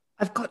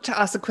I've got to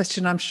ask a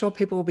question. I'm sure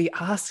people will be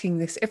asking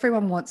this.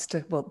 Everyone wants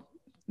to, well,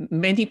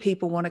 many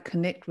people want to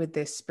connect with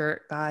their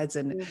spirit guides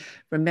and Mm.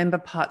 remember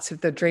parts of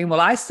the dream. Well,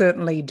 I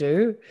certainly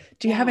do.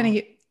 Do you have Yeah.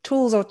 any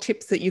tools or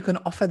tips that you can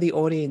offer the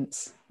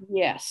audience?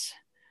 Yes.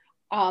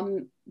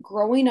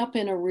 Growing up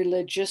in a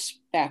religious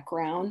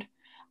background,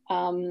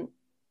 um,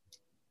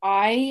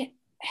 I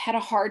had a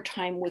hard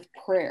time with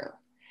prayer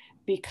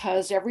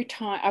because every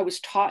time I was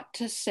taught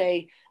to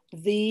say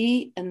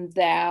thee and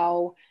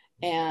thou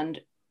and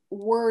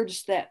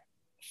words that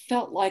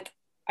felt like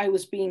I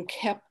was being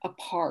kept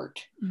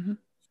apart Mhm.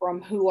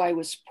 from who I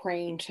was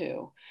praying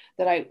to,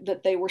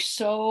 that they were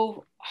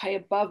so high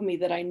above me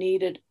that I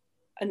needed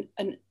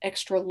an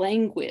extra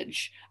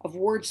language of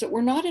words that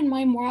were not in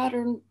my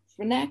modern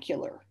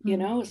vernacular.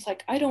 Mm. It's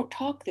like I don't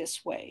talk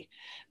this way.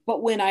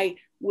 But when I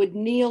would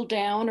kneel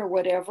down or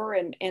whatever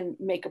and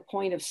make a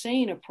point of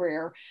saying a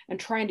prayer and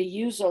trying to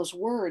use those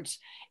words,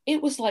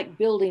 it was like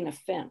building a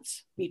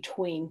fence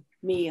between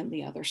me and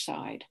the other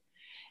side.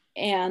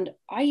 And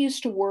I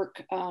used to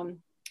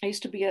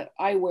be an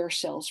eyewear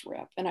sales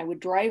rep, and I would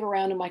drive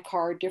around in my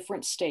car,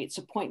 different states,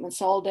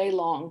 appointments all day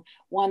long,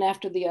 one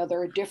after the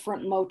other, a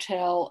different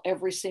motel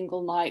every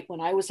single night.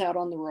 When I was out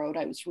on the road,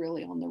 I was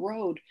really on the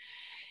road.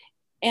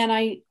 And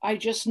I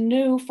just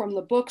knew from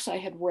the books I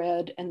had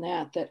read and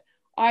that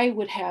I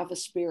would have a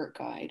spirit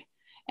guide.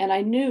 And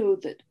I knew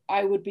that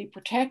I would be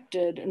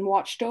protected and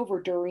watched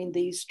over during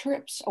these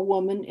trips. A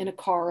woman in a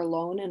car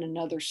alone in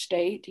another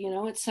state,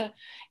 it's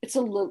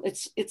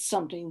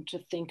something to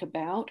think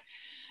about.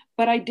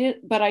 But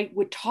I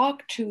would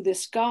talk to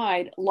this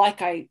guide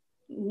like I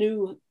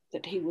knew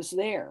that he was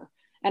there.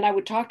 And I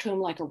would talk to him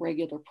like a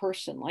regular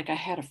person, like I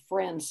had a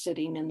friend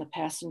sitting in the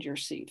passenger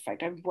seat. In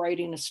fact, I'm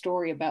writing a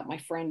story about my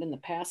friend in the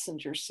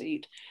passenger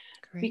seat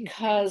Great.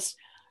 because,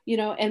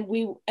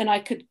 and I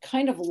could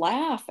kind of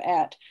laugh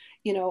at,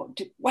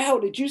 wow,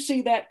 did you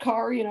see that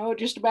car? It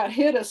just about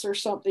hit us or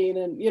something.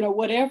 And,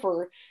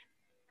 whatever.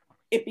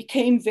 It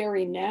became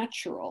very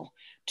natural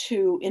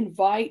to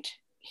invite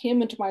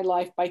him into my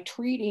life by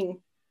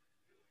treating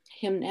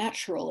him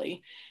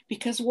naturally,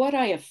 because what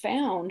I have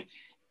found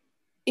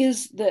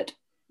is that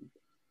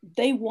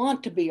they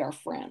want to be our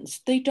friends.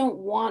 They don't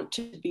want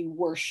to be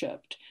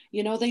worshiped.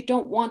 They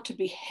don't want to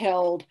be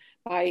held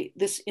by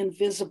this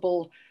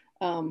invisible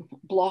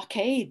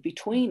blockade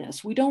between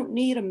us. We don't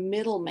need a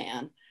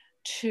middleman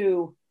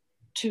to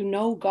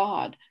know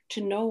God,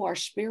 to know our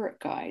spirit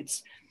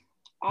guides.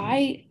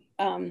 I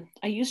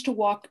used to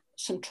walk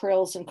some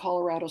trails in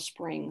Colorado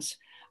Springs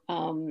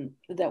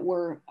that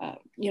were, a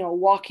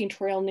walking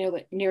trail near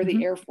the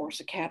Mhm. Air Force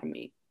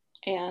Academy,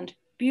 and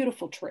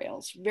beautiful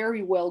trails,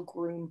 very well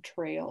groomed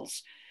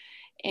trails.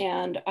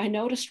 And I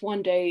noticed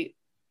one day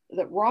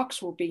that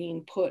rocks were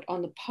being put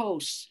on the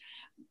posts.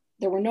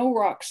 There were no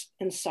rocks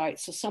in sight,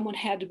 so someone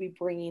had to be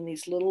bringing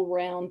these little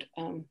round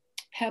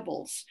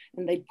pebbles,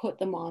 and they'd put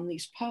them on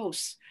these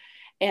posts.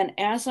 And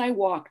as I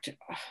walked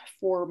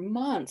for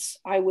months,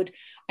 I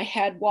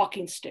had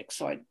walking sticks,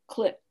 so I'd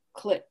click,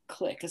 click,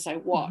 click as I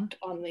Mhm. walked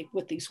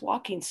with these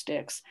walking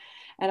sticks.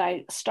 And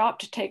I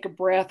stopped to take a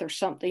breath or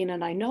something,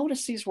 and I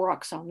noticed these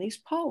rocks on these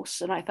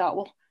posts, and I thought,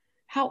 well,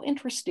 how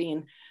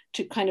interesting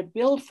to kind of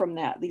build from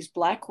that, these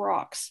black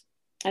rocks.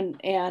 And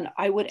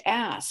I would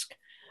ask,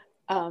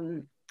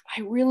 I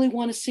really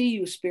want to see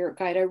you, spirit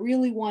guide. I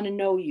really want to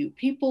know you.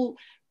 People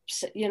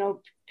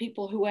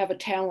who have a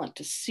talent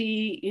to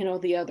see,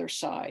 the other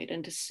side,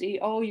 and to see,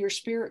 oh, your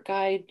spirit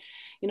guide,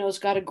 has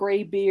got a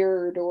gray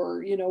beard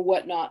or,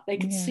 whatnot. They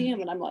could Yeah. see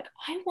him. And I'm like,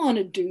 I want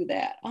to do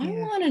that. I Yeah.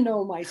 want to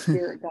know my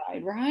spirit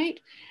guide, right?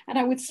 And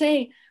I would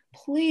say,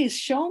 please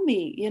show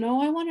me,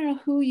 I want to know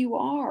who you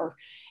are.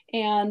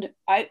 And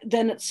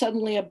then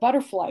suddenly a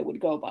butterfly would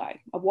go by,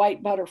 a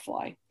white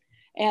butterfly,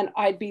 and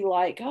I'd be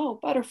like, oh,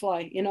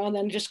 butterfly, and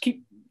then just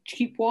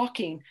keep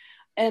walking.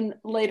 And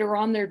later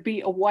on there'd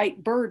be a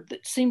white bird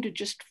that seemed to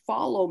just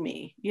follow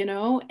me,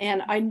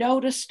 and I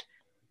noticed,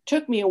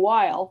 took me a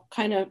while,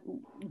 kind of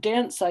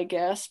dense, I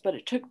guess, but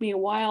it took me a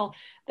while,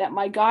 that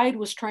my guide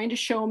was trying to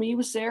show me he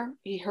was there,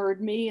 he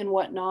heard me and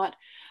whatnot.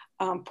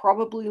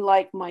 Probably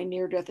like my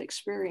near-death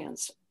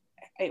experience,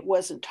 it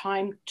wasn't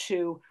time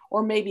to,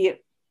 or maybe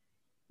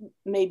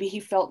he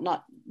felt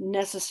not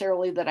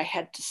necessarily that I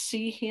had to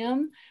see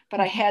him, but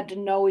I Mhm. had to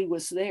know he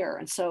was there.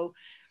 And so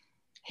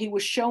he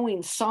was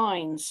showing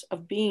signs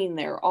of being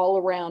there all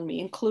around me,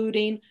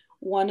 including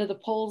one of the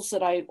poles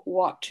that I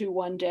walked to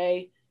one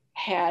day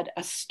had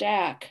a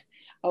stack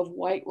of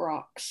white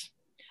rocks.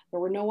 There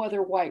were no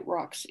other white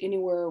rocks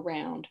anywhere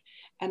around.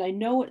 And I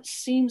know it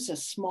seems a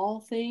small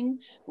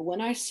thing, but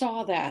when I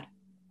saw that,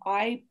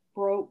 I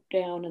broke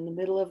down in the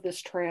middle of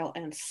this trail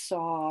and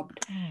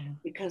sobbed, Oh.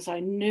 because I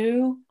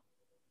knew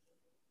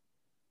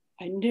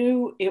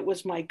it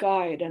was my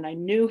guide, and I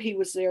knew he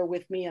was there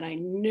with me, and I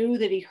knew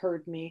that he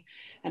heard me,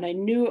 and I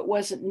knew it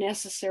wasn't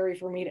necessary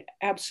for me to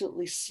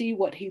absolutely see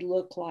what he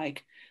looked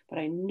like, but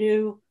I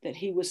knew that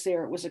he was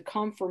there. It was a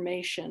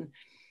confirmation.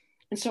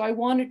 And so I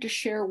wanted to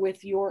share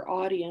with your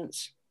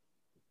audience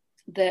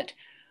that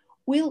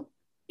we'll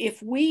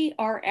if we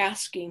are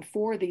asking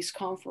for these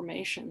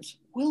confirmations,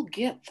 we'll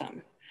get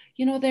them.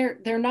 You know,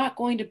 they're not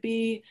going to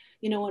be,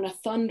 you know, in a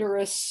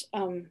thunderous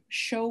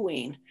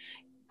showing.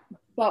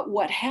 But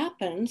what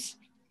happens,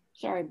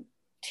 sorry, I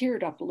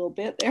teared up a little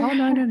bit there. Oh,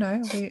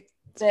 no. It's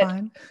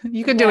fine.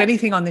 You can do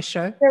anything on this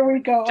show. There we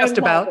go. Just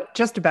about.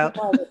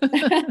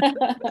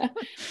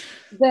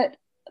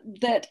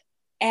 That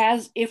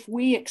as if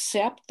we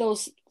accept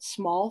those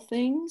small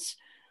things,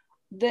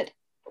 that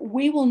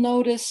we will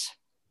notice,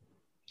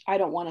 I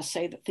don't want to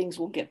say that things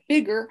will get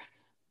bigger,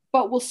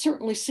 but we'll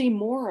certainly see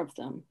more of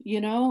them. You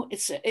know,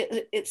 it's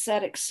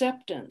that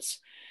acceptance.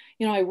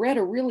 You know, I read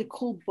a really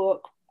cool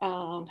book.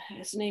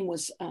 His name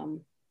was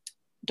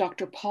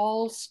Dr.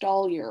 Paul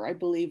Stollier, I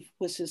believe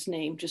was his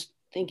name, just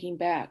thinking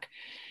back.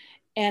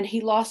 And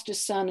he lost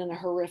his son in a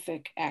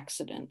horrific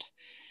accident.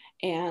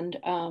 And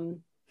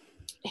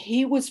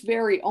he was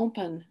very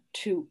open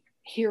to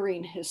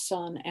hearing his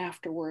son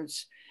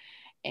afterwards.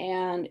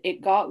 And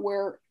it got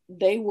where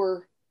they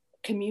were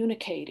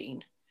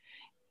communicating.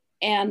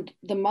 And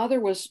the mother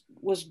was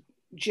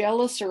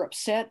jealous or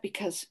upset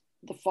because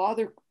the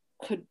father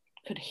could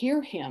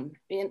hear him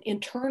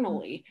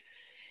internally.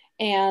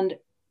 And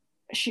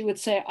she would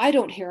say, I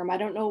don't hear him. I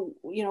don't know,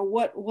 you know,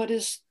 what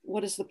is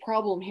the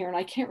problem here? And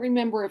I can't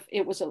remember if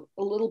it was a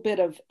little bit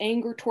of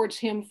anger towards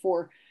him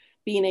for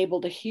being able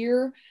to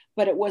hear,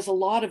 but a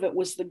lot of it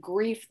was the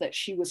grief that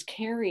she was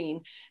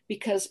carrying,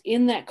 because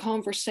in that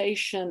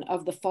conversation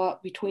of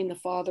between the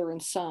father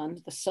and son,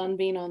 the son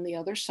being on the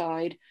other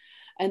side,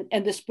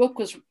 and this book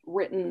was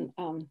written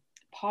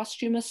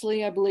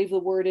posthumously, I believe the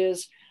word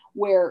is,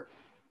 where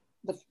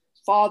the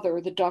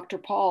father, the Dr.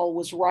 Paul,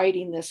 was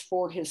writing this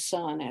for his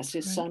son as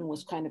his son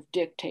was kind of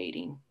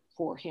dictating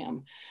for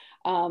him.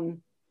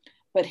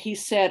 But he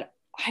said,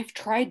 I've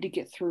tried to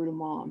get through to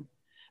mom,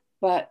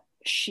 but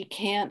she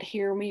can't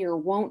hear me or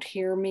won't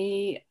hear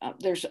me.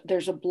 There's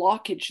a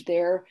blockage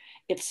there.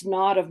 It's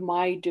not of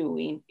my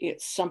doing.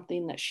 It's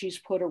something that she's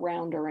put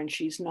around her, and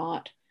she's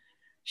not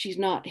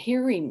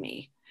hearing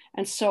me.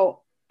 And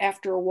so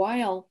after a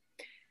while,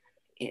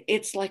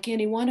 it's like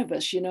any one of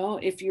us, you know,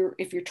 if you're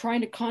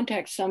trying to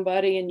contact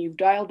somebody and you've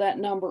dialed that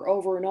number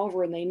over and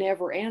over and they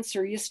never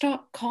answer, you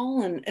stop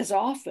calling as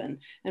often,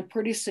 and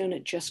pretty soon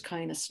it just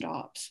kind of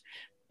stops.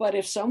 But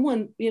if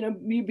someone, you know,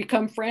 you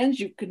become friends,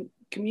 you can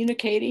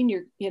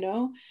communicating,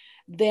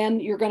 then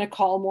you're going to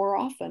call more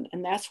often.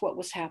 And that's what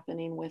was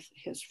happening with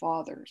his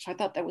father. So I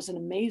thought that was an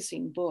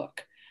amazing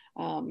book.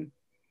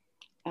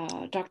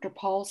 Dr.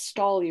 Paul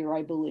Stollier,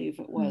 I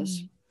believe it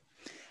was.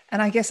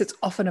 And I guess it's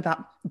often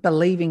about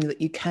believing that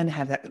you can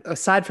have that,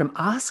 aside from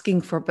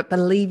asking for it, but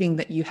believing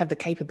that you have the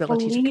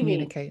capability to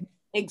communicate.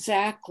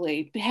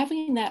 Exactly.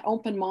 Having that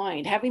open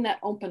mind, having that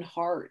open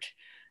heart,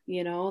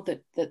 you know,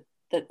 that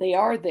they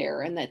are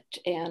there.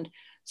 And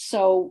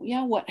so,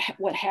 yeah,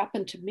 what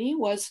happened to me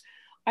was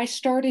I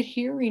started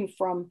hearing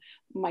from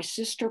my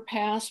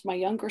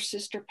younger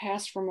sister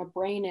passed from a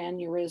brain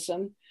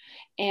aneurysm.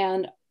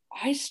 And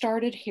I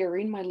started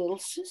hearing my little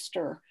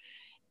sister,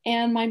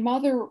 and my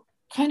mother,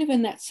 kind of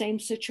in that same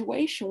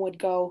situation, would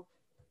go,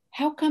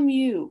 how come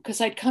you?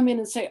 Because I'd come in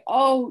and say,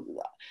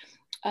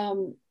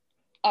 and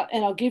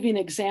I'll give you an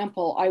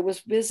example. I was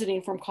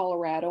visiting from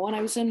Colorado, and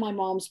I was in my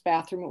mom's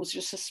bathroom. It was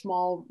just a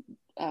small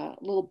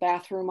little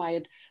bathroom.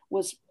 I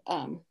was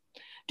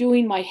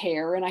doing my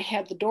hair, and I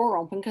had the door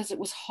open because it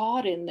was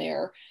hot in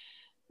there.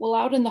 Well,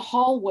 out in the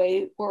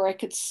hallway where I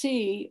could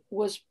see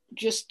was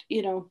just,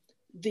 you know,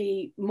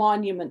 the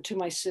monument to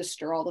my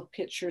sister, all the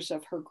pictures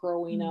of her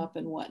growing up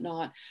and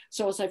whatnot.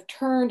 So as I've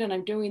turned and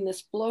I'm doing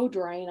this blow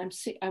drying,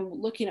 I'm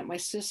looking at my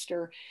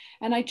sister,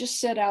 and I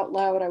just said out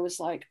loud, I was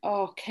like,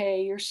 oh,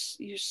 Kay,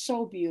 you're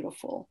so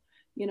beautiful,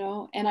 you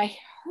know. And I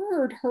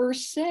heard her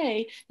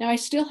say, now I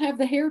still have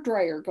the hair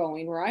dryer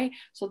going, right?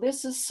 So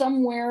this is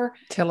somewhere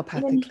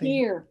telepathically in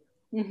here.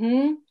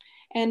 Mm-hmm.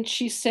 And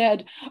she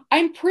said,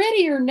 I'm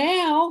prettier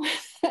now.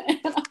 And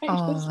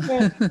I just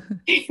went,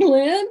 hey,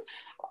 Lynn,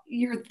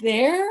 you're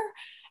there.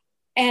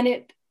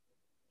 And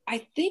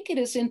I think it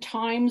is in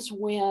times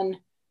when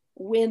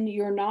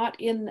you're not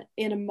in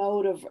a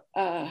mode of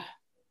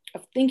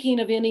thinking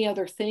of any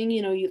other thing,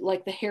 you know,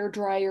 like the hair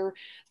dryer,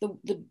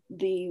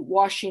 the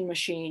washing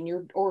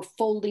machine, or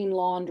folding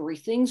laundry,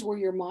 things where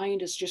your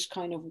mind is just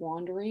kind of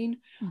wandering,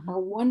 are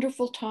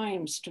wonderful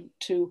times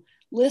to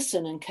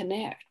listen and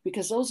connect,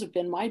 because those have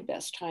been my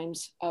best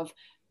times of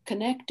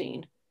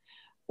connecting.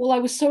 Well, I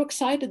was so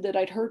excited that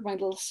I'd heard my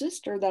little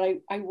sister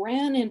that I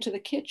ran into the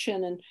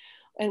kitchen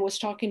and was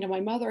talking to my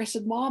mother. I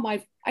said, Mom,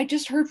 I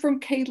just heard from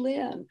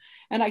Kaylin.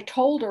 And I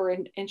told her,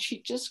 and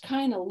she just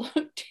kind of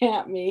looked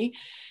at me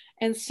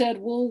and said,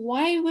 well,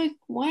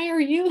 why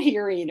are you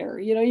hearing her?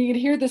 You know, you could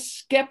hear the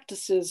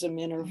skepticism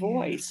in her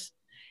voice.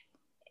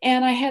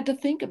 And I had to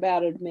think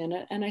about it a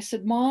minute. And I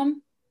said,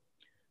 Mom,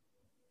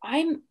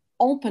 I'm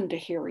open to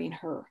hearing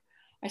her.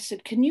 I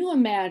said, can you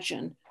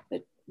imagine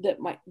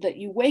that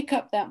you wake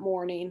up that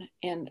morning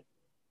and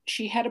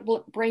she had a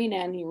brain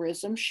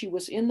aneurysm. She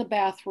was in the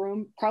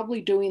bathroom,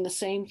 probably doing the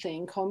same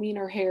thing, combing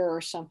her hair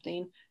or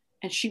something.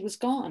 and she was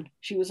gone.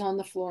 She was on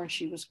the floor and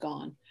she was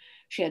gone.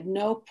 She had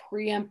no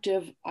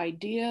preemptive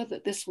idea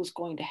that this was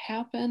going to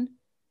happen.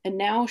 And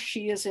now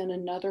she is in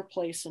another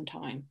place and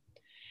time.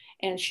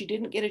 And she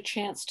didn't get a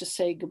chance to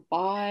say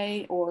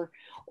goodbye or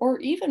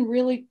even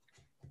really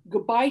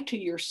goodbye to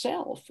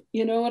yourself.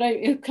 You know what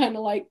it kind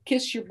of like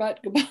kiss your butt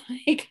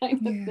goodbye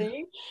kind of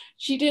thing.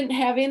 She didn't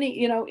have any,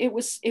 you know, it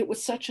was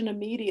such an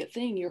immediate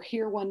thing. You're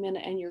here 1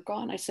 minute and you're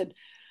gone. I said,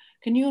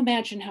 can you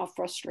imagine how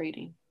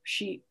frustrated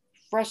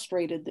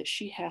that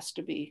she has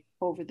to be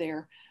over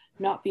there,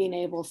 not being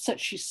able,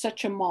 she's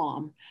such a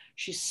mom.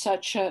 She's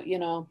such a, you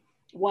know,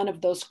 one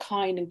of those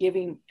kind and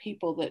giving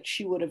people that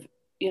she would have,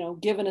 you know,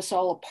 given us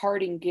all a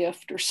parting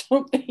gift or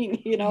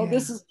something, you know,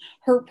 this is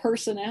her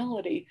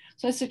personality.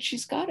 So I said,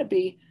 she's got to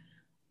be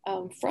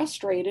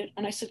frustrated.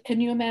 And I said,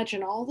 can you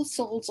imagine all the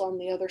souls on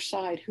the other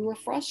side who are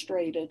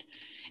frustrated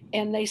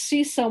and they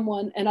see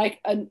someone, and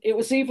it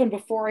was even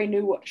before I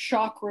knew what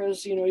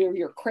chakras, you know,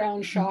 your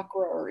crown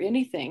chakra or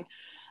anything.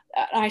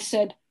 I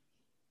said,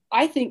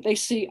 I think they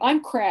see,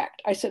 I'm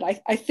cracked. I said,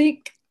 I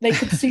think they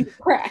could see the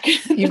crack.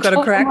 You've got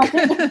a crack.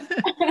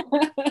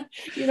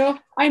 You know,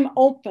 I'm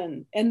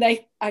open, and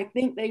I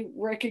think they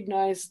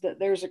recognize that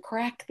there's a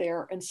crack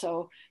there. And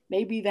so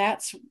maybe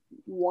that's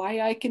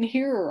why I can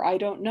hear her. I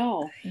don't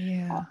know.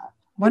 Yeah.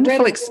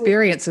 Wonderful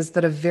experiences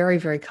that are very,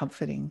 very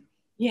comforting.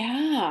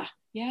 Yeah.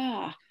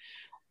 Yeah.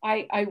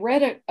 I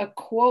read a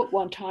quote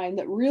one time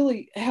that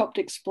really helped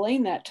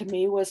explain that to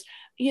me was,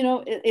 you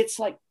know, it's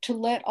like to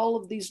let all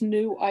of these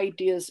new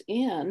ideas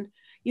in,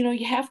 you know,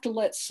 you have to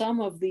let some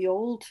of the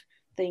old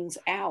things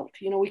out.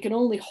 You know, we can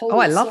only hold. Oh,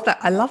 I love that.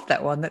 I love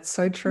that one. That's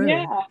so true.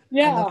 Yeah.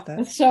 Yeah. I love that.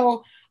 And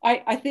so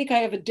I think I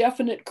have a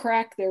definite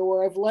crack there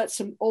where I've let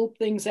some old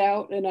things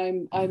out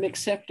and I'm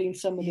accepting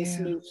some of this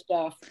new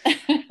stuff.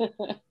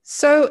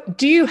 So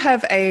do you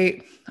have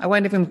I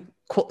won't even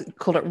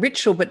call it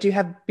ritual, but do you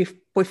have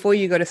before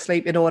you go to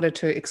sleep in order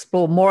to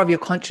explore more of your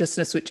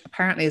consciousness, which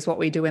apparently is what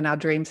we do in our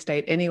dream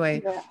state anyway?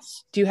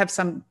 Yes. Do you have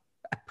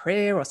a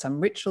prayer or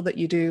some ritual that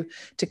you do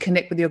to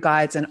connect with your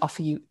guides and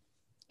offer you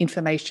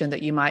information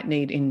that you might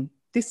need in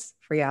this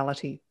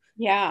reality?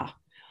 Yeah,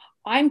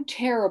 I'm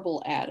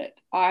terrible at it.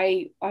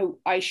 I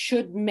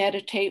should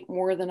meditate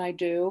more than I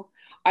do.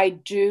 I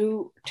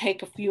do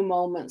take a few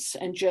moments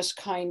and just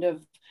kind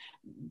of,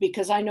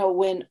 because I know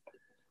when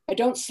I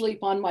don't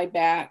sleep on my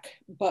back,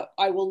 but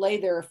I will lay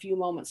there a few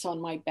moments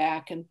on my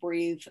back and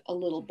breathe a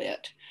little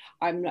bit.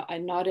 I'm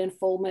not in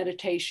full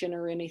meditation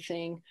or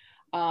anything.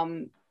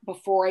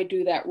 Before I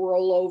do that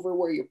roll over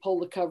where you pull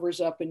the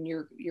covers up and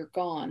you're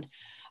gone.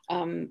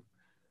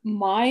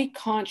 My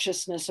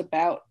consciousness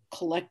about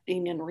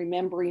collecting and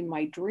remembering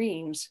my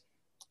dreams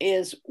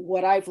is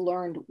what I've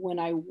learned when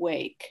I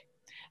wake.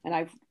 And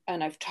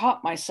I've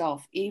taught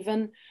myself,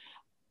 even,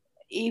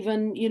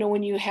 you know,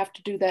 when you have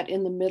to do that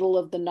in the middle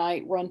of the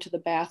night, run to the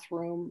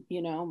bathroom,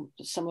 you know,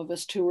 some of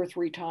us 2 or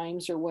 3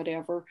 times or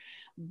whatever,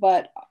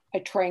 but I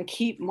try and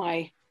keep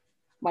my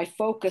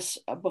focus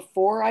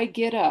before I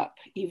get up,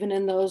 even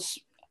in those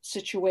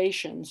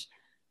situations.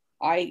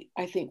 I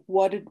think,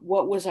 where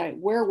was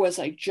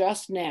I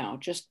just now,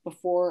 just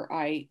before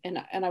and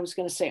I was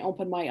going to say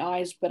open my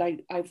eyes, but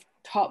I've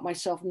taught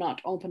myself not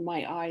to open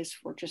my eyes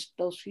for just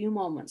those few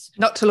moments.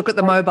 Not to look at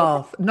the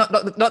mobile,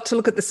 not to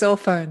look at the cell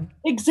phone.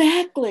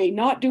 Exactly.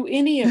 Not do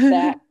any of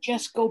that.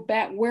 Just go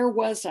back. Where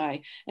was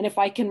I? And if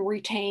I can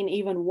retain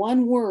even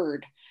one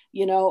word,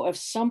 you know, of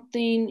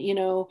something, you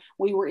know,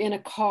 we were in a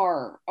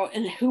car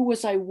and who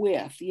was I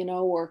with, you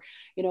know, or,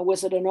 you know,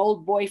 was it an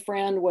old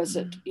boyfriend? Was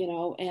it, you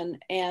know,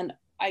 and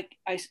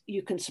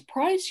you can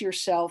surprise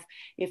yourself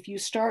if you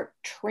start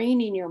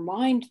training your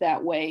mind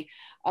that way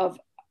of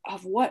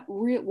what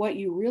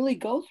you really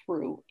go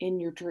through in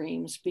your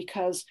dreams,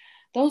 because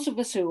those of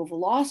us who have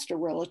lost a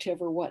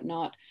relative or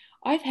whatnot,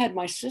 I've had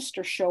my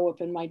sister show up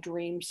in my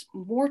dreams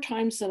more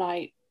times than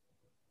I'm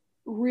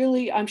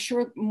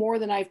sure more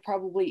than I've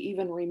probably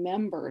even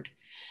remembered.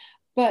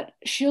 But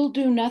she'll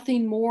do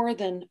nothing more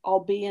than I'll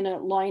be in a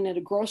line at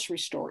a grocery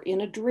store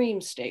in a dream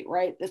state,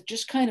 right? That's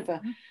just kind of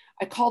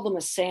I call them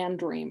a sand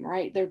dream,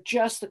 right? They're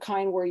just the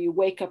kind where you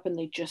wake up and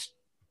they just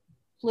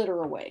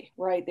flitter away,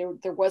 right?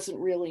 There wasn't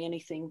really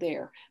anything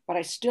there, but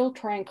I still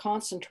try and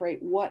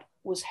concentrate what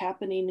was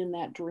happening in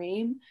that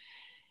dream.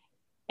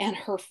 And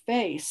her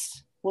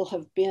face will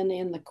have been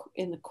in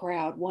the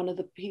crowd, one of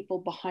the people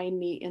behind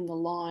me in the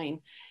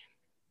line.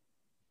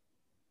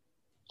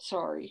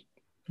 Sorry.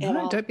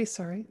 No, don't be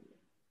sorry.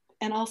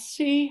 And I'll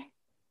see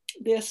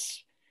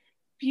this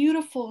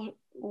beautiful,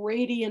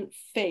 radiant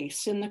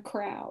face in the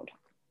crowd.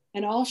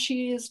 And all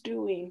she is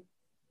doing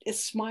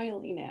is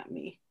smiling at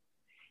me.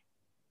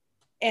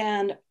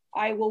 And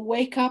I will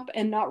wake up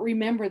and not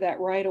remember that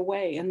right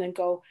away and then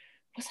go,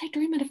 was I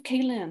dreaming of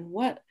Kaylin?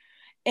 What?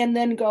 And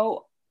then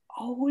go,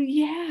 oh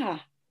yeah,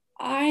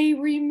 I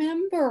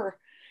remember.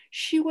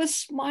 She was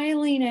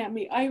smiling at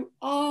me. I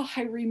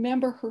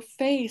remember her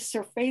face.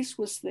 Her face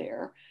was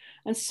there.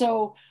 And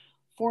so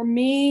for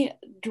me,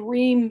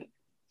 dream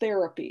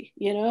therapy,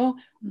 you know,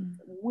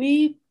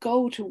 we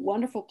go to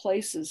wonderful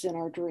places in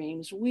our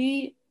dreams.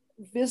 We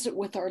visit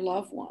with our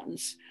loved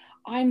ones.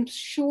 I'm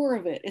sure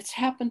of it. It's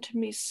happened to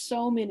me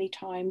so many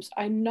times.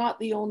 I'm not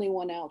the only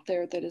one out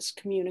there that is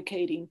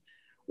communicating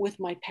with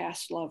my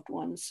past loved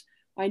ones.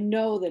 I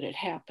know that it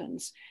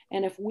happens.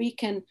 And if we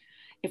can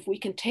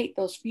take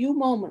those few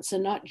moments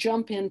and not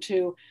jump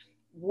into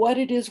what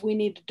it is we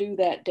need to do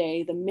that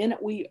day, the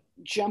minute we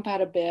jump out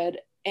of bed,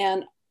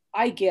 and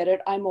I get it,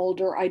 I'm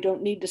older, I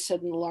don't need to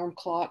set an alarm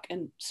clock,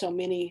 and so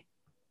many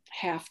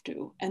have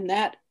to. And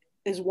that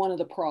is one of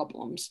the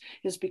problems,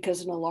 is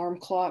because an alarm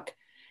clock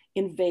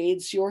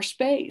invades your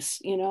space.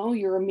 You know,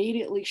 you're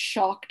immediately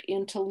shocked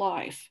into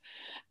life.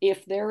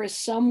 If there is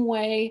some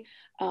way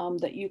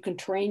that you can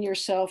train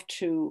yourself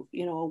to,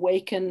 you know,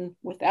 awaken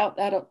without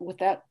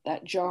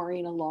that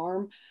jarring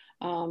alarm,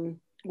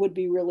 would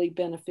be really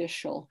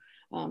beneficial,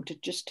 to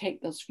just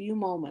take those few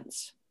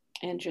moments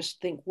and just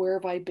think, where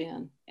have I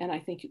been? And I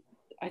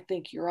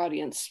think your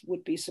audience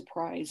would be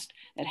surprised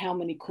at how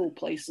many cool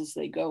places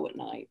they go at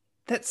night.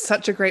 That's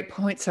such a great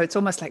point. So it's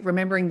almost like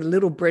remembering the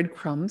little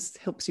breadcrumbs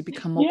helps you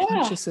become more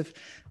conscious of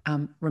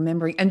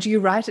remembering. And do you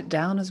write it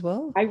down as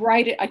well? I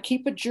write it. I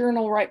keep a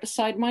journal right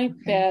beside my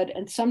bed.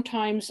 And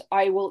sometimes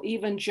I will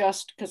even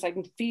just, because I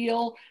can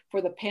feel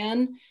for the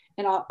pen,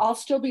 and I'll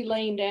still be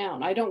laying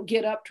down. I don't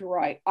get up to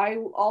write.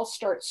 I'll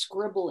start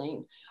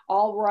scribbling.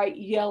 I'll write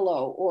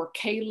yellow or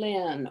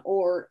Kaylin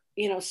or,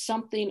 you know,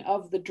 something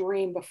of the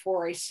dream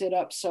before I sit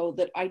up, so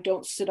that I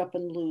don't sit up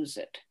and lose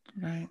it.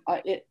 Right.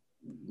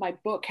 My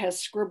book has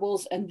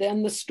scribbles and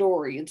then the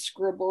story, and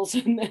scribbles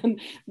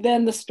and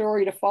then the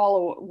story to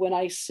follow when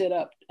I sit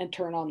up and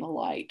turn on the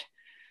light.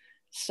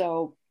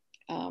 So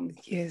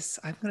yes,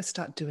 I'm going to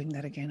start doing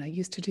that again. I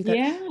used to do that.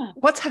 Yeah.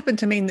 What's happened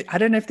to me, I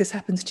don't know if this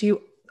happens to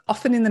you,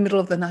 often in the middle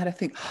of the night I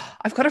think, oh,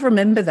 I've got to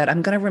remember that.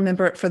 I'm going to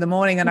remember it for the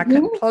morning, and I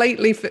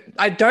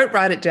don't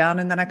write it down,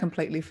 and then I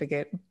completely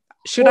forget.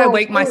 Should I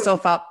wake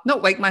myself up?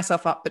 Not wake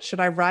myself up, but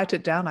should I write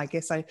it down? I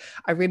guess I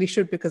really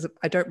should, because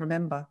I don't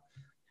remember.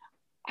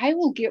 I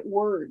will get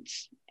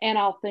words and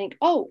I'll think,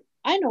 oh,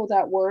 I know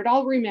that word.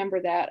 I'll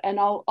remember that. And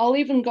I'll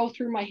even go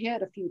through my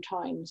head a few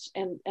times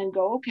and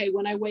go, okay,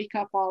 when I wake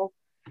up, I'll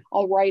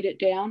write it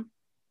down.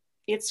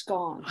 It's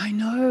gone. I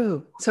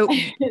know. So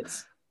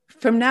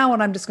from now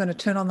on, I'm just going to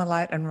turn on the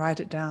light and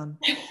write it down.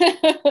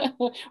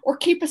 Or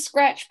keep a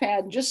scratch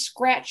pad and just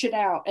scratch it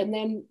out, and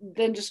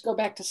then just go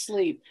back to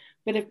sleep.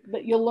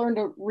 But you'll learn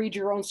to read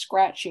your own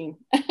scratching.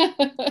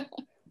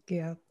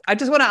 Yeah. I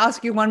just want to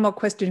ask you one more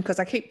question, because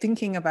I keep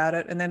thinking about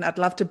it, and then I'd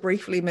love to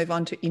briefly move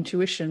on to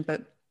intuition.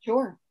 But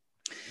sure.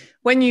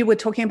 When you were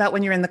talking about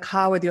when you're in the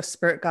car with your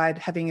spirit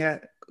guide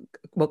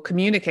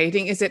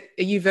communicating, are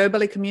you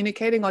verbally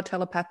communicating or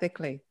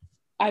telepathically?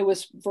 I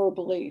was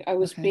verbally. I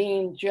was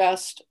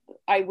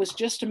I was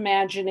just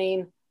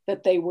imagining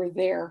that they were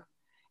there,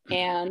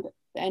 and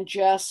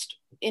just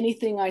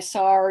anything I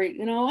saw, or,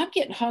 you know, I'm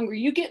getting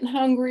hungry, you getting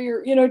hungry,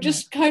 or, you know,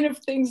 just kind of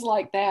things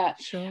like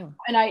that. Sure.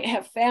 And I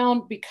have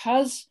found,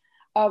 because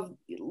of,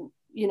 you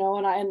know,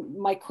 and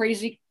my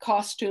crazy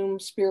costume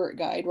spirit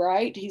guide,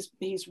 right?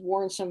 He's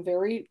worn some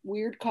very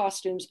weird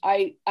costumes.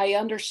 I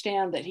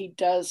understand that he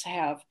does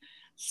have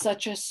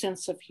such a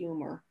sense of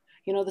humor.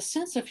 You know, the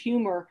sense of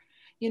humor,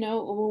 you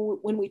know,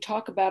 when we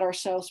talk about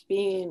ourselves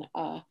being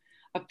a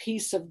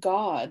piece of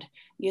God,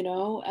 you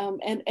know,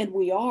 and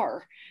we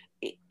are.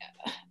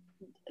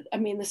 I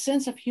mean, the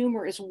sense of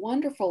humor is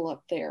wonderful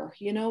up there.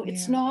 You know,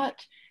 it's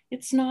not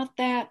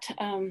that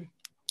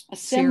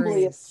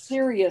assembly of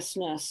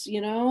seriousness, you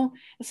know.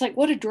 It's like,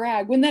 what a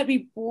drag. Wouldn't that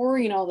be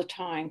boring all the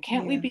time?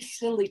 Can't we be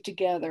silly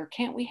together?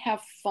 Can't we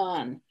have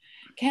fun?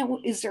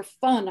 Is there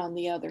fun on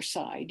the other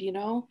side? You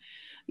know,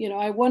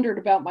 I wondered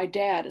about my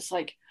dad. It's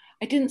like,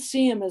 I didn't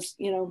see him as,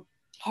 you know,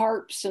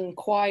 harps and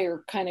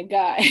choir kind of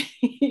guy,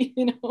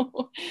 you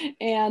know,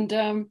 and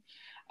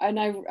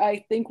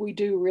I think we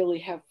do really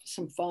have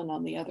some fun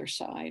on the other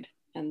side,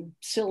 and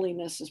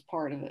silliness is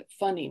part of it.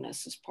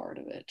 Funniness is part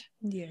of it.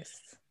 Yes.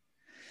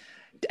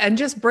 And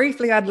just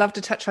briefly, I'd love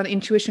to touch on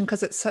intuition,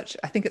 because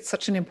I think it's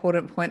such an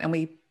important point, and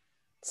we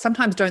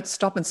sometimes don't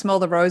stop and smell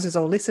the roses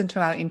or listen to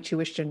our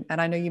intuition.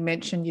 And I know you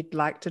mentioned you'd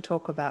like to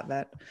talk about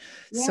that.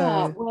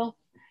 Yeah, well,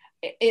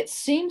 it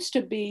seems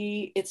to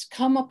be, it's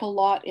come up a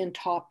lot in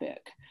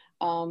topic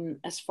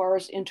as far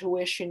as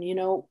intuition, you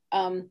know.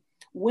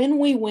 When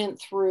we went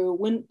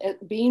through,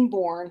 being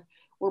born,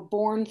 we're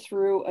born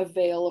through a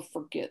veil of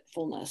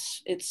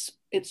forgetfulness. It's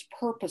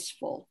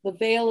purposeful. The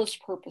veil is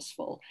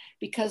purposeful,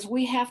 because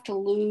we have to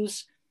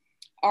lose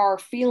our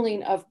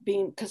feeling of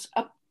being, because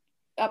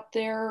up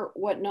there,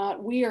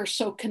 whatnot, we are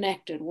so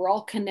connected. We're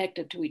all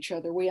connected to each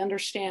other. We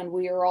understand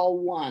we are all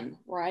one,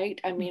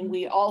 right? I mean,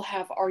 we all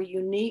have our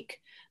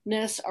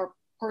uniqueness, our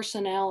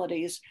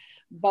personalities,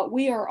 but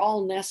we are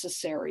all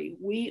necessary.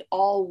 We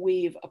all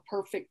weave a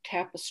perfect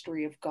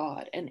tapestry of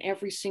God, and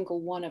every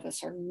single one of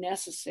us are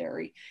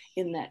necessary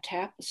in that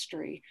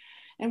tapestry.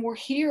 And we're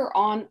here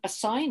on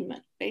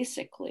assignment,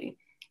 basically.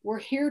 We're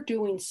here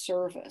doing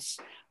service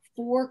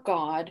for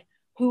God,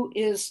 who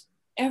is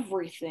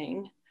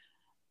everything,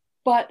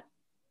 but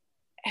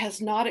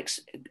has not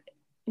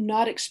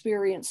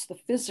experienced the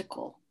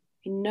physical.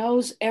 He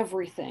knows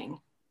everything,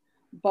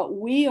 but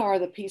we are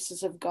the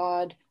pieces of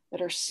God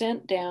that are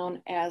sent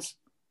down as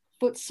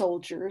foot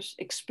soldiers,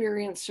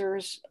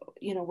 experiencers,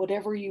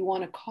 whatever you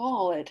want to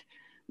call it,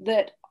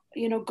 that,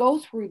 go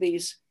through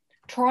these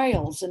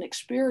trials and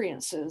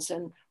experiences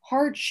and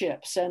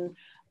hardships and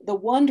the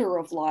wonder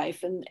of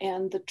life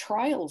and the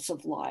trials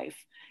of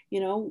life.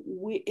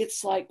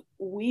 It's like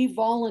we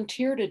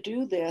volunteer to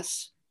do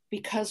this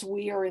because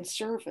we are in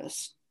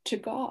service to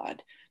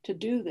God to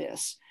do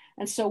this.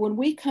 And so when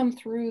we come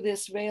through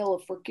this veil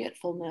of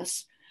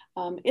forgetfulness,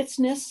 it's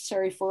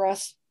necessary for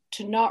us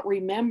to not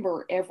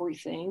remember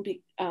everything,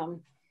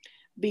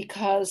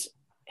 because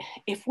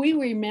if we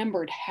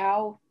remembered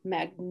how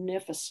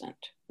magnificent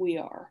we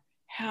are,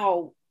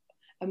 how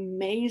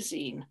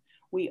amazing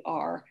we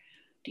are,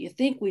 do you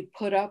think we'd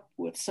put up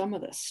with some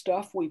of the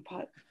stuff we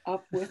put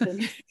up with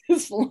in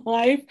this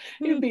life?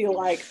 It'd be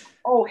like,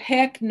 oh,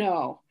 heck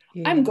no.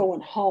 Yeah. I'm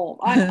going home.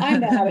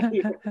 I'm out of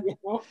here,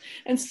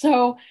 And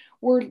so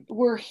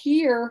we're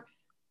here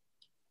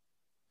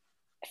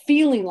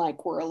feeling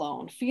like we're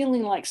alone,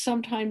 feeling like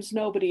sometimes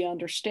nobody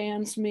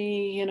understands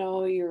me,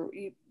 you're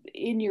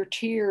in your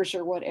tears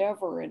or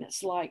whatever. And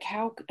it's like,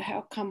 how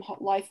come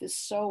life is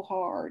so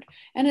hard?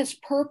 And it's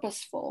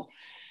purposeful.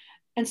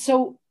 And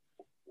so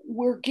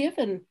we're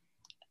given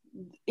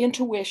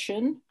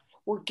intuition,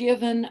 we're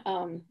given,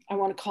 I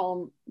want to call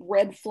them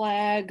red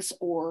flags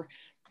or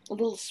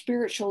little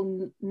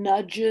spiritual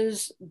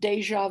nudges,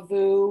 deja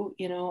vu,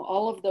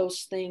 all of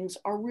those things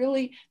are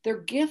really, they're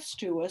gifts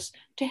to us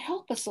to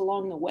help us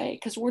along the way,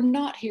 because we're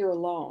not here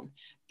alone.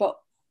 But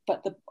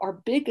our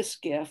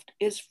biggest gift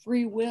is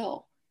free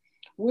will.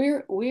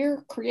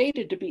 We're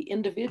created to be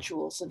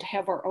individuals and to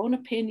have our own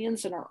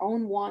opinions and our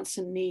own wants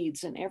and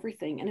needs and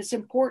everything. And it's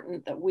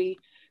important that we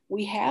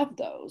have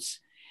those.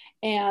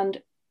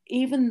 And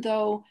even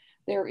though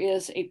there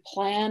is a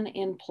plan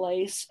in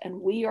place and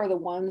we are the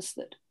ones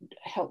that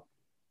help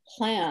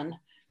plan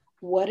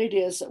what it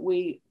is that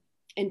we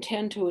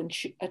intend to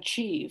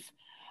achieve,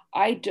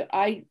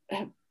 I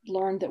have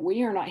learned that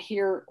we are not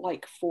here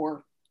like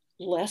for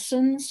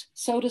lessons,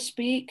 so to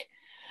speak,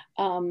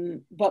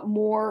 but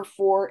more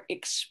for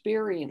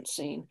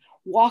experiencing,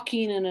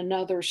 walking in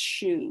another's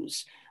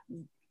shoes,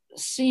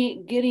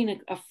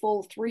 getting a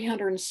full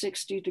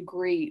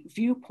 360-degree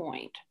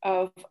viewpoint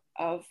of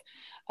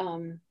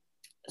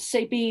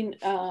say being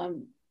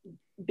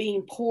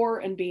poor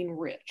and being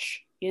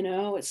rich,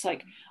 it's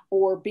like,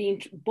 or being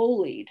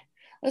bullied.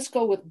 Let's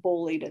go with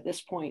bullied at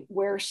this point,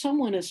 where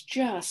someone is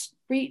just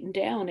beaten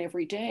down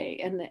every day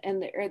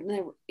and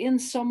they're in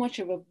so much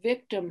of a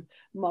victim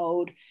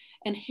mode.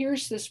 And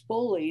here's this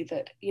bully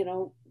that,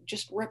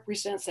 just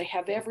represents they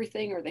have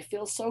everything, or they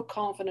feel so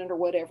confident or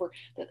whatever,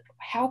 that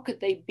how could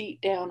they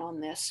beat down on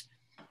this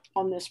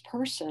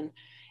person?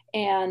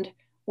 And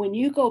when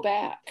you go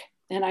back,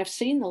 and I've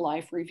seen the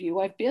life review,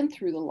 I've been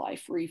through the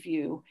life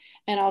review,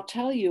 and I'll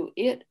tell you,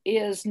 it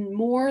is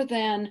more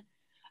than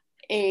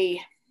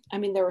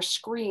there are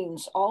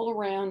screens all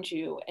around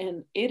you,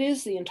 and it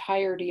is the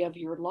entirety of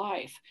your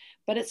life,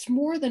 but it's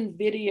more than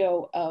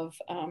video of,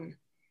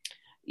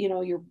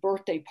 your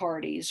birthday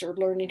parties or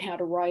learning how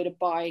to ride a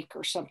bike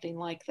or something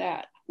like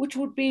that, which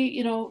would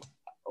be,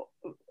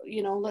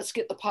 let's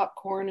get the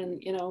popcorn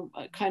and,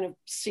 kind of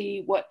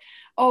see what,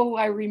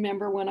 I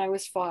remember when I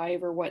was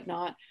 5 or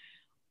whatnot.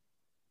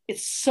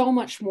 It's so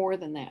much more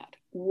than that.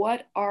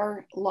 What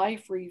our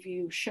life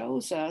review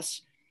shows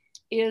us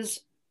is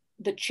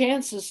the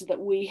chances that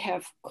we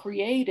have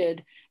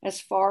created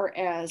as far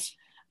as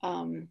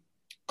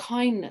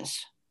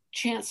kindness,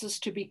 chances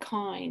to be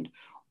kind,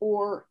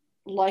 or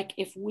like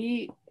if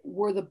we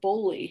were the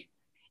bully,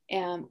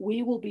 and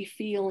we will be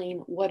feeling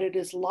what it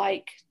is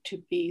like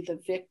to be the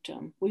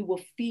victim. We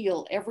will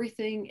feel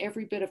everything,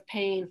 every bit of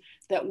pain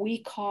that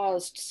we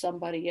caused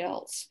somebody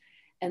else.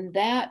 And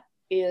that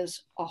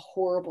is a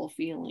horrible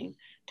feeling,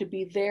 to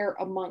be there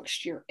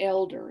amongst your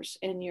elders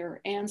and your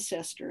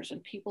ancestors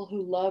and people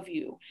who love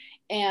you,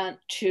 and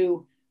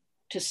to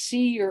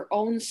see your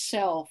own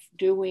self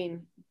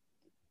doing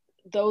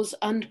those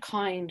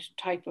unkind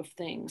type of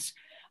things.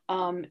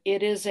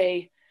 It is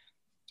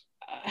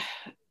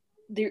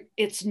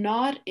it's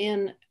not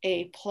in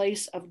a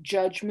place of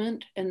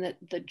judgment, and that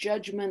the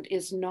judgment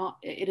is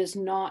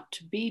not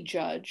to be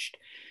judged.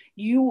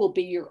 You will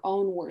be your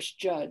own worst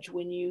judge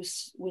when you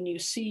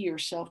see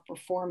yourself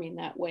performing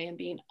that way and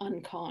being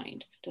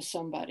unkind to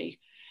somebody.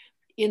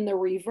 In the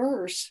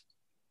reverse,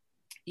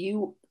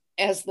 you,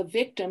 as the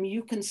victim,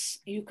 you can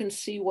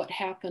see what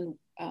happened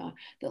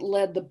that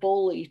led the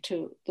bully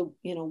to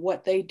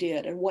what they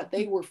did and what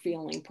they were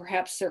feeling,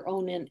 perhaps their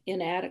own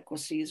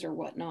inadequacies or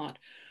whatnot.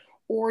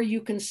 Or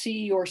you can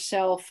see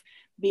yourself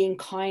being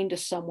kind to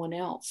someone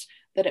else,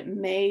 that it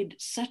made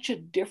such a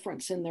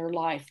difference in their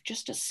life,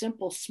 just a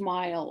simple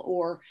smile,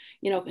 or,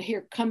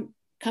 here, come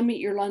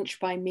eat your lunch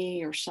by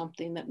me, or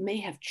something that may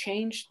have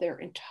changed their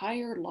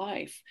entire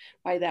life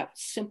by that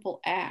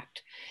simple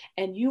act.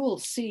 And you will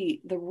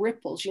see the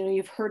ripples,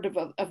 you've heard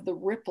of the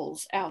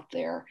ripples out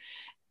there.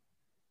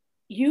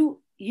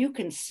 You you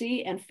can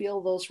see and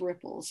feel those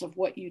ripples of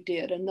what you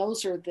did. And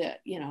those are the,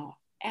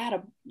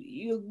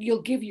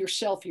 you'll give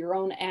yourself your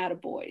own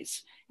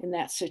attaboys in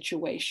that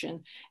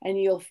situation. And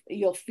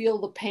you'll feel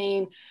the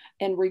pain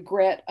and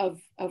regret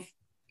of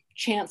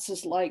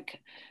chances like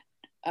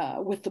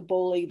with the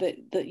bully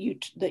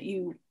that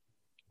you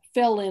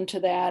fell into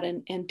that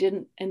and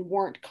didn't and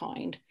weren't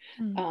kind.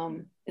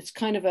 It's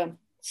kind of a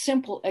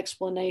simple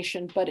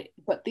explanation,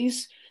 but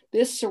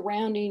this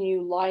surrounding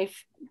you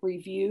life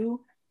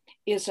review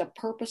is a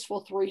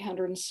purposeful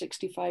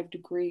 365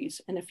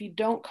 degrees. And if you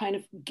don't kind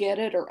of get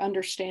it or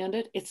understand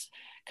it, it's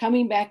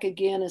coming back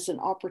again as an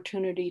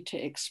opportunity to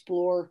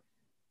explore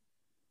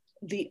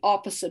the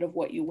opposite of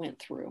what you went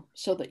through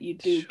so that you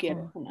do get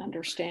it and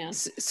understand.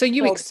 So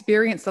you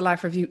experienced the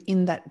life review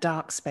in that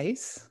dark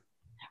space?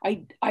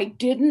 I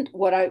didn't.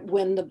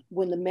 When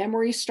the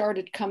memories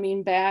started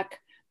coming back,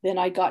 then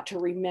I got to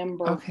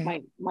remember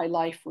my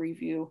life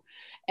review.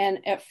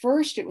 And at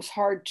first it was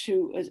hard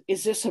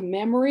is this a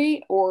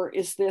memory or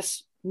is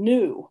this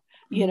new?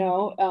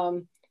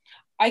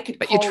 I could.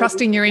 But you're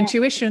trusting your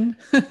intuition.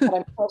 But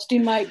I'm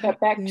trusting back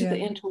to the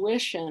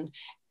intuition.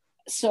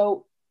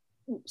 So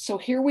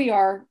here we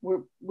are.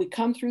 We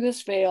come through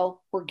this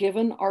veil. We're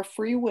given our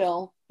free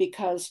will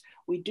because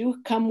we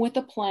do come with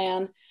a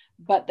plan.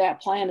 But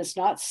that plan is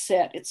not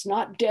set. It's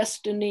not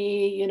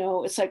destiny.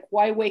 It's like,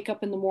 why wake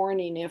up in the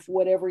morning if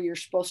whatever you're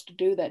supposed to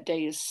do that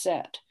day is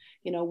set?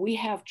 We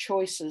have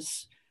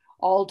choices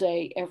all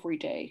day, every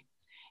day.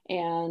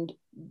 And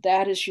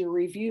that is your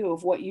review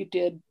of what you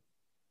did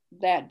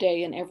that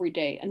day and every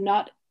day. And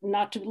not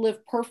to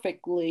live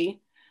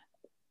perfectly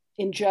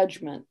in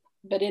judgment.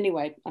 But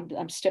anyway,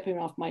 I'm stepping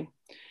off my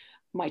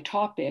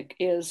topic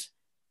is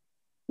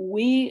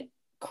we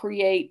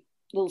create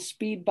little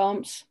speed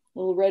bumps,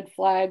 little red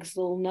flags,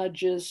 little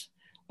nudges,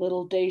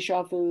 little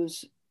deja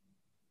vus.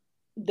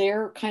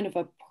 They're kind of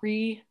a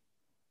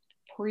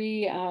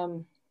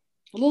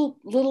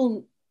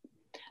little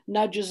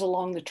nudges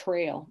along the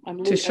trail.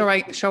 To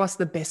show us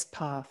the best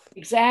path.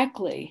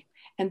 Exactly.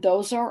 And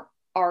those are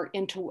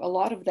a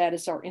lot of that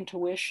is our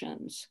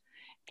intuitions.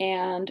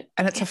 And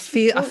it's a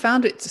feel. I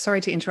found it,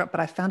 sorry to interrupt, but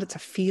I found it's a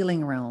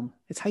feeling realm.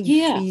 It's how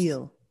you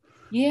feel.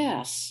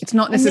 Yes. It's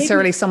not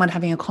necessarily someone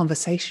having a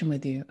conversation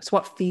with you. It's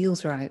what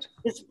feels right.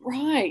 It's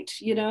right.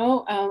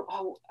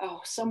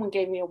 Someone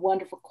gave me a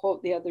wonderful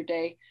quote the other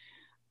day.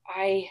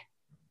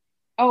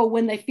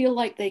 When they feel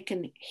like they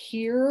can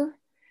hear,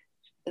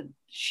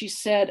 she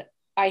said,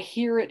 I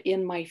hear it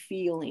in my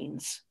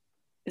feelings.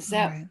 Is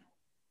that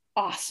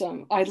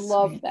awesome? I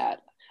love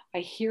that. I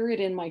hear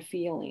it in my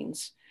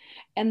feelings.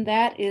 And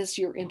that is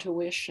your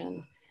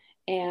intuition.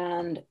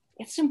 And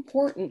it's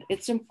important.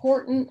 It's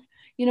important.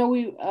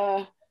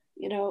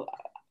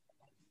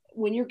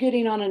 When you're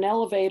getting on an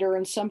elevator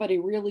and somebody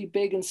really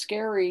big and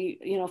scary,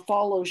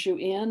 follows you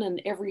in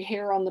and every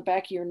hair on the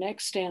back of your neck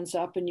stands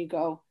up and you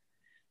go,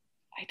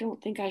 I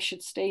don't think I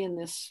should stay in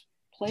this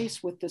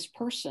place with this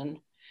person.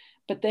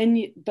 But then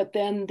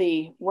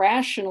the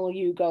rational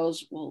you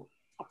goes, well,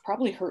 I'll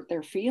probably hurt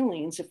their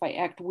feelings if I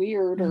act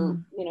weird or,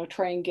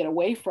 try and get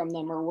away from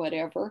them or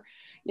whatever,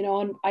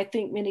 and I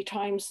think many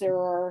times there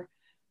are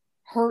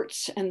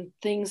hurts and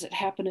things that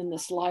happen in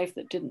this life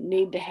that didn't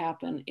need to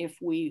happen if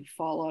we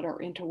followed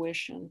our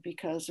intuition.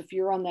 Because if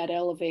you're on that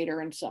elevator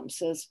and something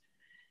says,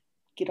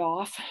 get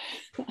off,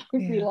 I'd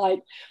be like,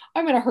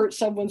 I'm going to hurt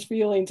someone's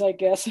feelings, I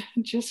guess.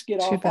 Just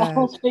get off.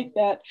 I'll take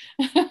that.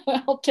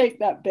 I'll take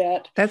that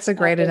bet. That's a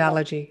great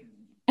analogy.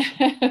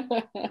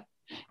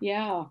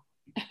 Yeah.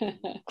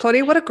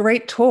 Claudia, what a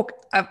great talk.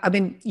 I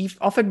mean, you've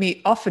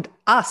offered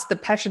us, the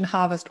Passion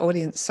Harvest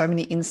audience, so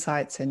many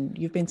insights, and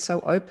you've been so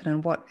open,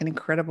 and what an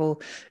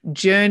incredible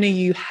journey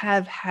you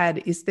have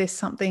had. Is there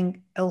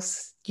something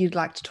else you'd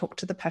like to talk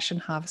to the Passion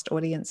Harvest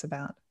audience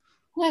about?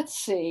 Let's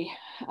see.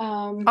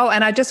 And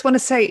I just want to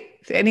say,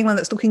 for anyone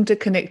that's looking to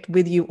connect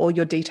with you, all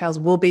your details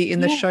will be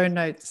in the show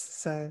notes.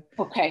 So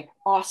okay,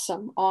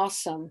 awesome.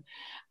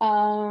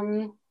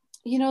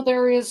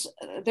 There is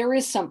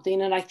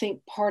something, and I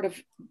think part of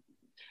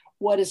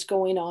what is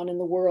going on in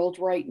the world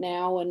right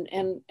now,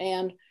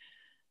 and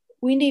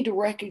we need to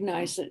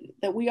recognize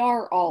that we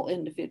are all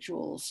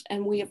individuals,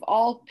 and we have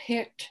all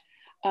picked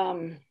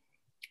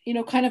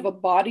kind of a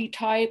body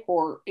type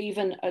or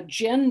even a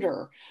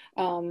gender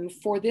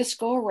for this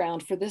go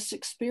around, for this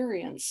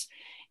experience.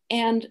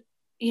 And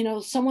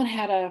someone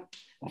had a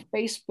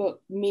Facebook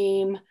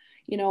meme,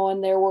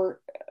 and there were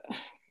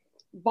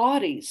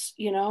bodies,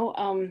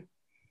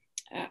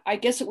 I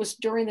guess it was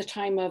during the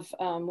time of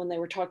when they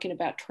were talking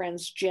about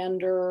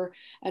transgender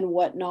and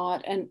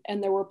whatnot.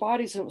 And there were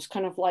bodies, and it was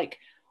kind of like,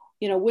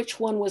 which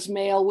one was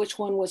male, which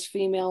one was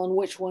female, and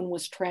which one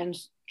was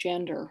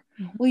transgender.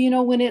 Mm-hmm.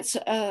 Well, when it's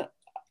the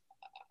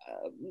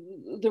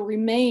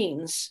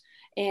remains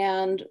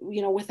and,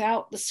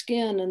 without the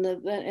skin and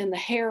the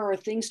hair or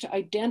things to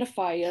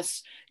identify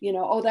us,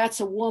 that's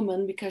a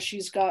woman because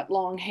she's got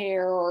long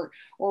hair or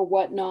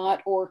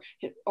whatnot, or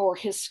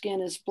his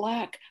skin is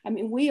black. I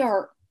mean,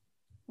 we're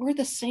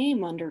the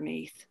same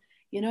underneath,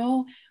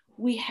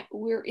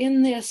 we're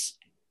in this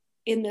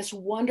in this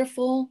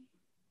wonderful,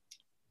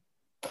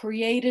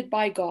 created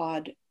by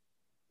God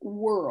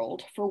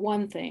world, for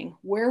one thing,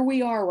 where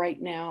we are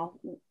right now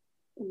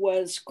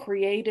was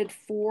created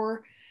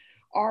for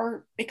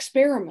our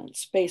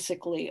experiments,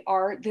 basically,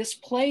 this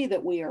play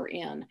that we are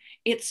in.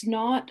 It's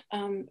not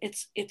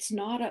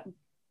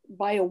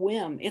by a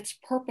whim. It's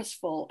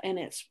purposeful, and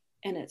it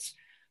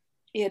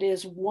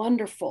is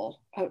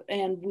wonderful,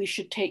 and we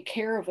should take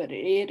care of it.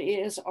 It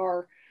is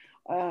our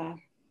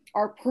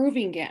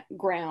proving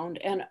ground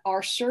and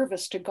our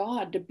service to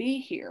God to be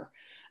here.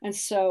 And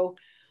so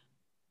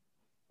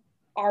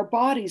our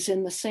bodies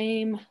in the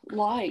same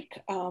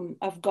like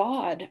of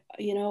God,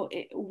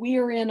 we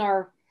are in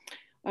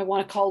I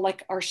want to call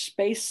like our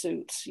space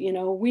suits.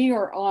 We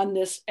are on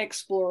this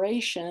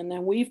exploration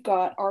and we've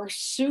got our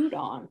suit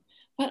on,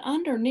 but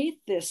underneath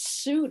this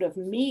suit of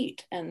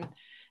meat and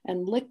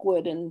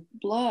liquid and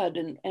blood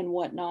and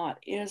whatnot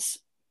is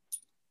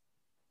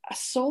a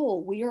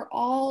soul. We are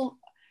all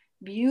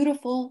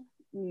beautiful,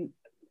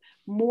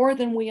 more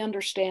than we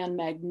understand,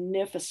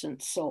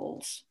 magnificent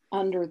souls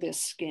under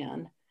this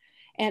skin.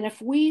 And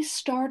if we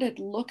started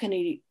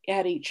looking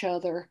at each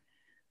other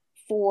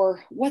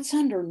for what's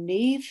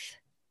underneath,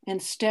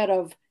 instead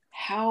of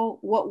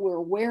what we're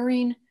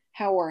wearing,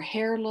 how our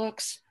hair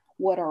looks,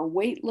 what our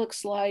weight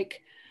looks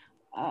like,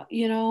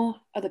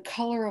 the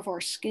color of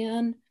our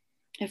skin,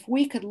 if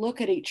we could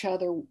look at each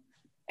other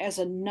as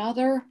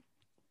another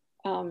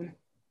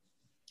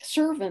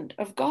servant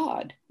of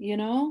God,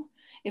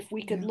 if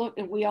we could look,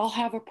 and we all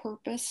have a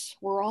purpose,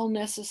 we're all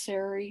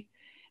necessary.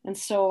 And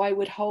so I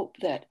would hope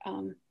that,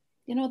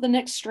 the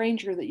next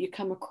stranger that you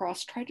come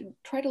across, try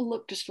to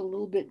look just a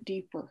little bit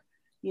deeper,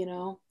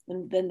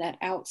 than that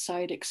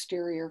outside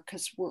exterior,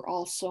 because we're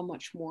all so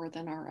much more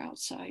than our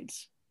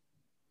outsides.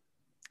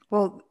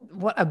 Well,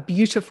 what a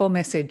beautiful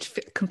message,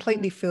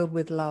 completely filled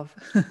with love.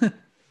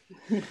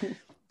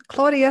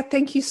 Claudia,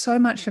 thank you so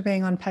much for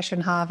being on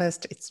Passion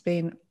Harvest. It's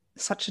been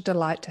such a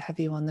delight to have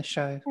you on the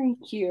show.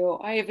 Thank you.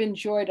 I have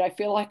enjoyed it. I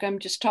feel like I'm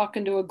just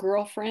talking to a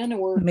girlfriend,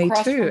 and we're Me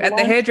too, at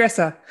the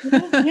hairdresser.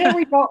 Yeah,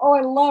 we go. Oh,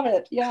 I love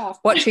it. Yeah.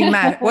 Watching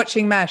MASH.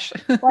 Watching MASH.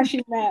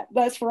 Watching that.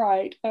 That's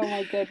right. Oh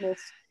my goodness.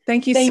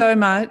 Thank you so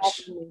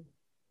much.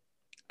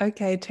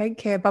 Okay, take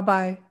care.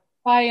 Bye-bye.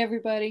 Bye,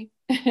 everybody.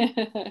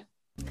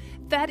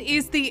 That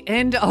is the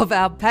end of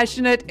our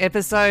passionate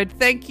episode.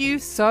 Thank you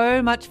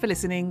so much for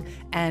listening,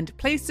 and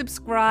please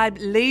subscribe,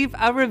 leave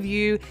a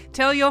review,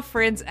 tell your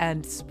friends,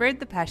 and spread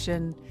the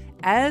passion.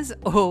 As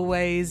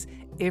always,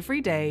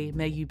 every day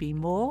may you be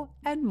more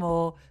and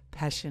more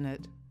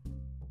passionate.